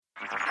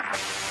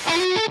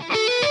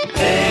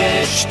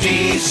HT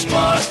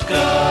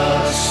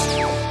Smartcast.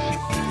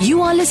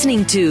 You are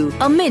listening to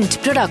a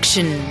Mint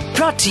production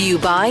brought to you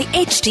by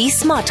HT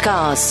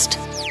Smartcast.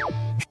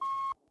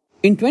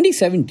 In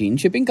 2017,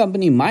 shipping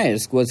company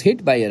Maersk was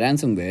hit by a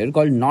ransomware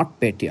called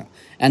NotPetya,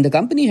 and the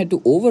company had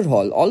to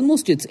overhaul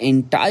almost its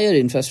entire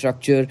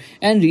infrastructure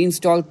and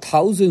reinstall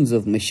thousands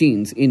of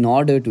machines in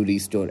order to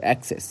restore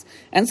access.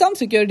 And some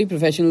security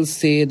professionals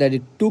say that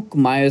it took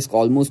Maersk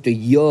almost a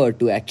year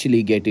to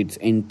actually get its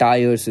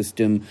entire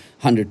system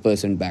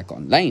 100% back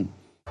online.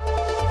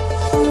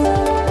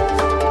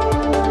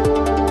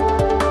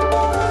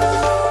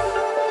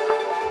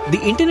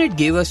 The internet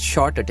gave us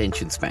short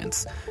attention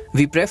spans.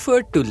 We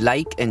preferred to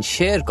like and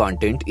share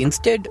content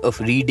instead of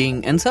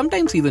reading and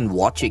sometimes even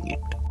watching it.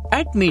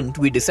 At Mint,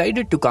 we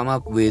decided to come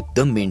up with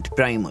the Mint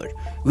Primer,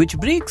 which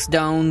breaks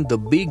down the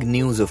big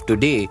news of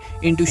today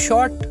into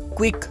short,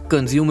 quick,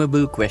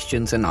 consumable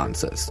questions and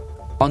answers.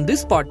 On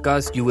this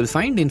podcast, you will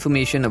find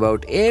information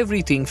about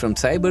everything from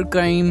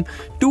cybercrime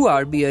to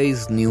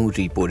RBI's new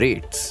repo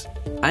rates.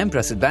 I'm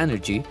Prasid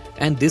Banerjee,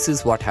 and this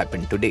is what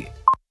happened today.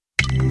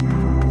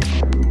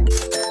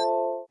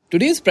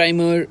 Today's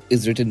primer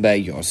is written by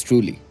yours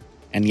truly.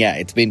 And yeah,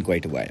 it's been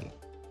quite a while.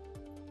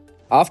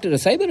 After a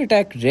cyber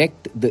attack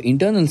wrecked the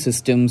internal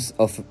systems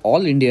of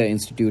All India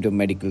Institute of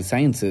Medical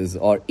Sciences,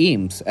 or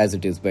AIIMS as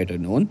it is better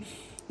known,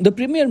 the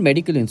premier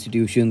medical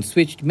institution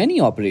switched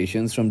many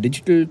operations from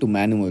digital to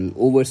manual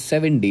over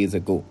 7 days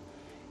ago.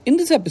 In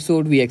this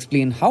episode, we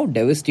explain how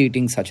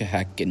devastating such a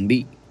hack can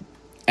be.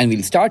 And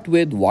we'll start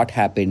with what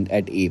happened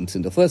at AIIMS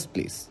in the first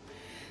place.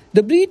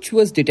 The breach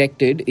was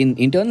detected in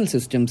internal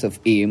systems of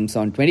AIIMS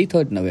on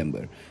 23rd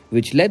November,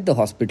 which led the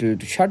hospital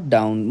to shut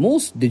down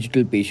most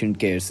digital patient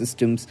care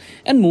systems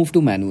and move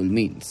to manual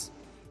means.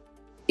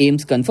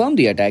 AIIMS confirmed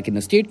the attack in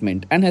a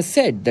statement and has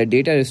said that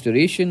data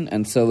restoration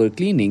and server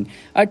cleaning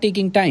are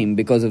taking time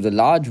because of the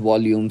large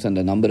volumes and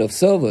the number of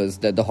servers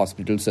that the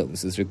hospital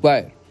services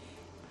require.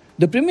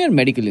 The premier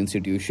medical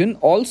institution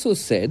also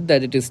said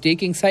that it is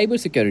taking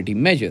cybersecurity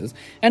measures,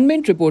 and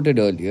Mint reported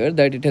earlier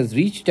that it has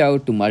reached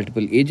out to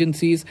multiple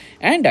agencies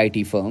and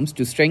IT firms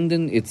to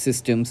strengthen its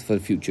systems for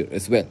future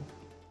as well.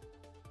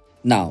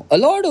 Now, a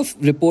lot of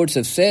reports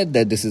have said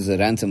that this is a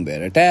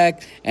ransomware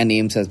attack and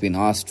AIIMS has been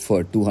asked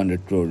for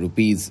 200 crore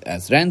rupees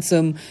as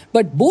ransom,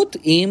 but both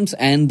AIIMS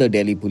and the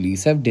Delhi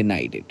police have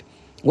denied it.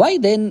 Why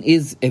then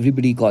is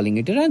everybody calling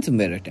it a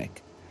ransomware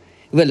attack?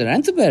 Well, a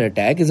ransomware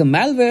attack is a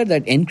malware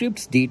that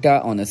encrypts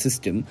data on a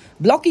system,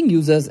 blocking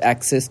users'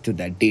 access to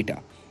that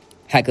data.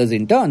 Hackers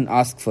in turn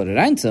ask for a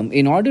ransom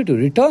in order to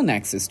return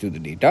access to the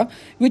data,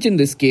 which in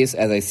this case,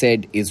 as I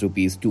said, is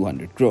rupees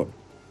 200 crore.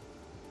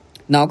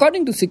 Now,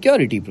 according to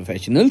security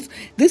professionals,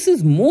 this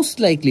is most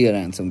likely a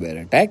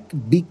ransomware attack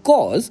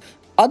because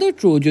other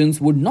Trojans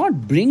would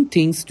not bring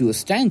things to a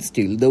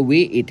standstill the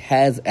way it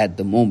has at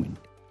the moment.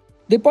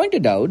 They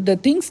pointed out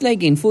that things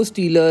like info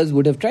stealers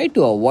would have tried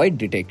to avoid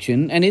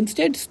detection and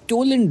instead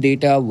stolen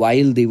data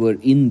while they were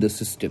in the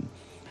system.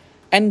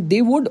 And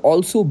they would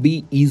also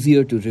be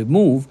easier to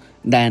remove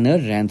than a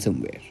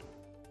ransomware.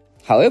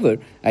 However,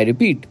 I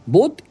repeat,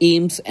 both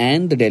AIIMS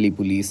and the Delhi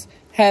police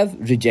have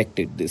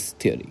rejected this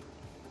theory.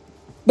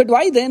 But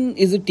why then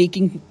is it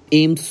taking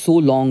AIIMS so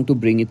long to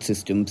bring its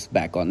systems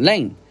back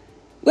online?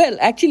 Well,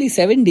 actually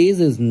 7 days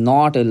is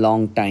not a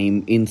long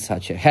time in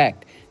such a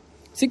hack.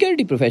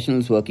 Security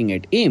professionals working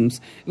at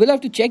AIIMS will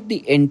have to check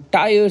the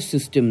entire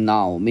system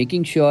now,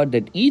 making sure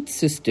that each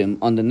system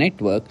on the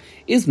network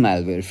is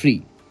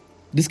malware-free.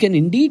 This can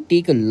indeed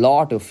take a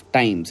lot of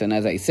time, and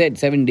as I said,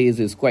 7 days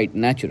is quite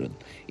natural.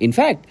 In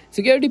fact,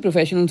 security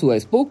professionals who I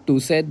spoke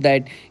to said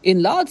that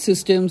in large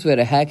systems where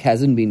a hack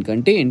hasn't been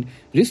contained,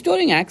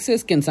 restoring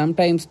access can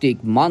sometimes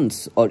take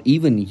months or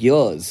even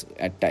years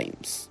at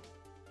times.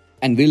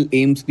 And will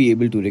AIIMS be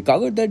able to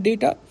recover that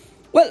data?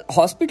 Well,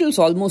 hospitals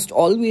almost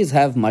always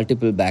have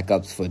multiple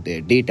backups for their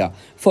data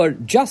for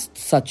just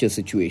such a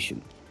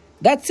situation.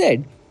 That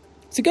said,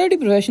 security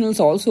professionals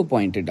also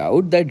pointed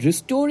out that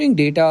restoring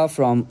data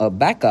from a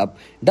backup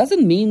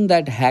doesn't mean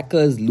that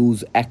hackers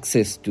lose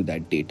access to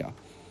that data.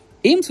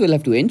 AIIMS will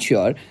have to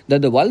ensure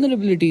that the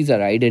vulnerabilities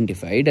are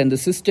identified and the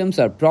systems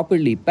are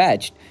properly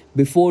patched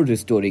before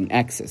restoring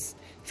access.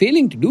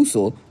 Failing to do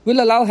so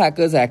will allow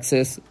hackers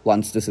access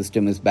once the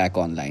system is back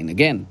online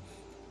again.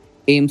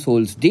 AIIMS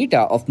holds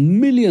data of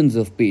millions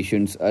of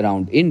patients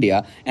around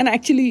India and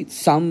actually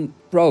some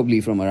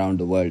probably from around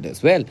the world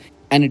as well.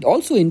 And it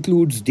also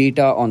includes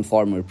data on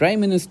former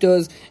prime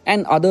ministers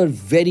and other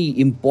very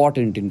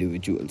important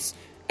individuals.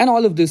 And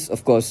all of this,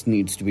 of course,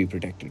 needs to be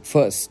protected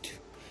first.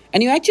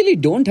 And you actually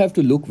don't have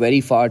to look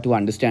very far to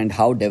understand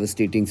how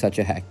devastating such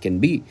a hack can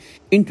be.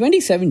 In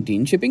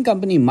 2017, shipping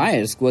company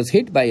Maersk was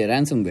hit by a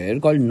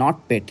ransomware called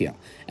NotPetya,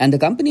 and the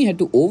company had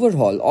to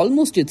overhaul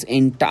almost its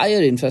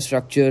entire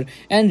infrastructure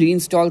and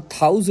reinstall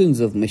thousands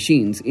of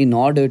machines in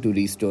order to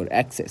restore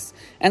access.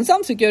 And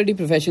some security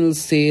professionals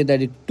say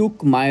that it took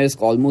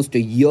Maersk almost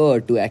a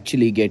year to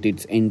actually get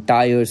its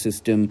entire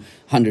system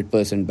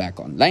 100% back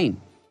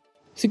online.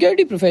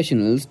 Security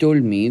professionals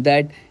told me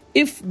that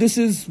If this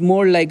is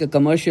more like a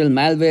commercial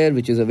malware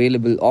which is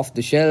available off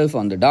the shelf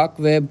on the dark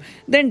web,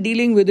 then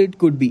dealing with it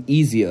could be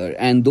easier,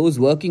 and those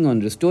working on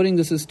restoring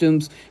the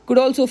systems could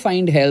also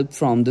find help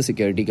from the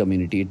security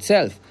community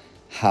itself.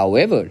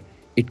 However,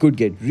 it could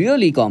get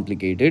really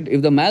complicated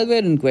if the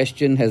malware in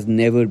question has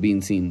never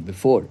been seen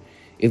before.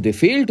 If they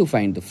fail to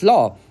find the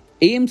flaw,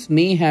 AIIMS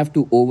may have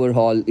to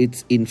overhaul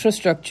its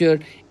infrastructure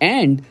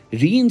and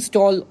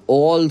reinstall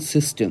all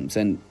systems.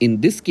 And in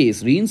this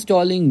case,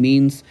 reinstalling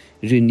means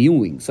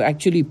renewing. So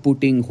actually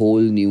putting whole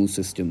new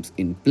systems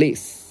in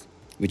place.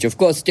 Which of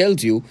course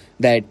tells you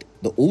that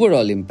the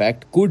overall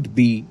impact could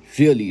be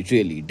really,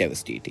 really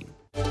devastating.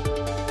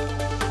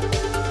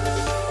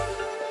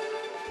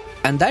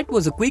 And that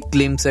was a quick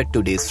glimpse at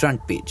today's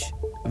front page.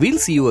 We'll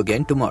see you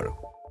again tomorrow.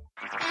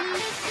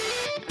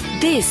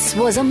 This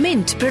was a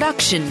Mint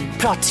production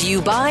brought to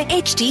you by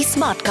HT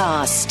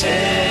Smartcast.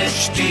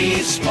 HT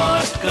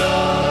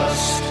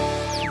Smartcast.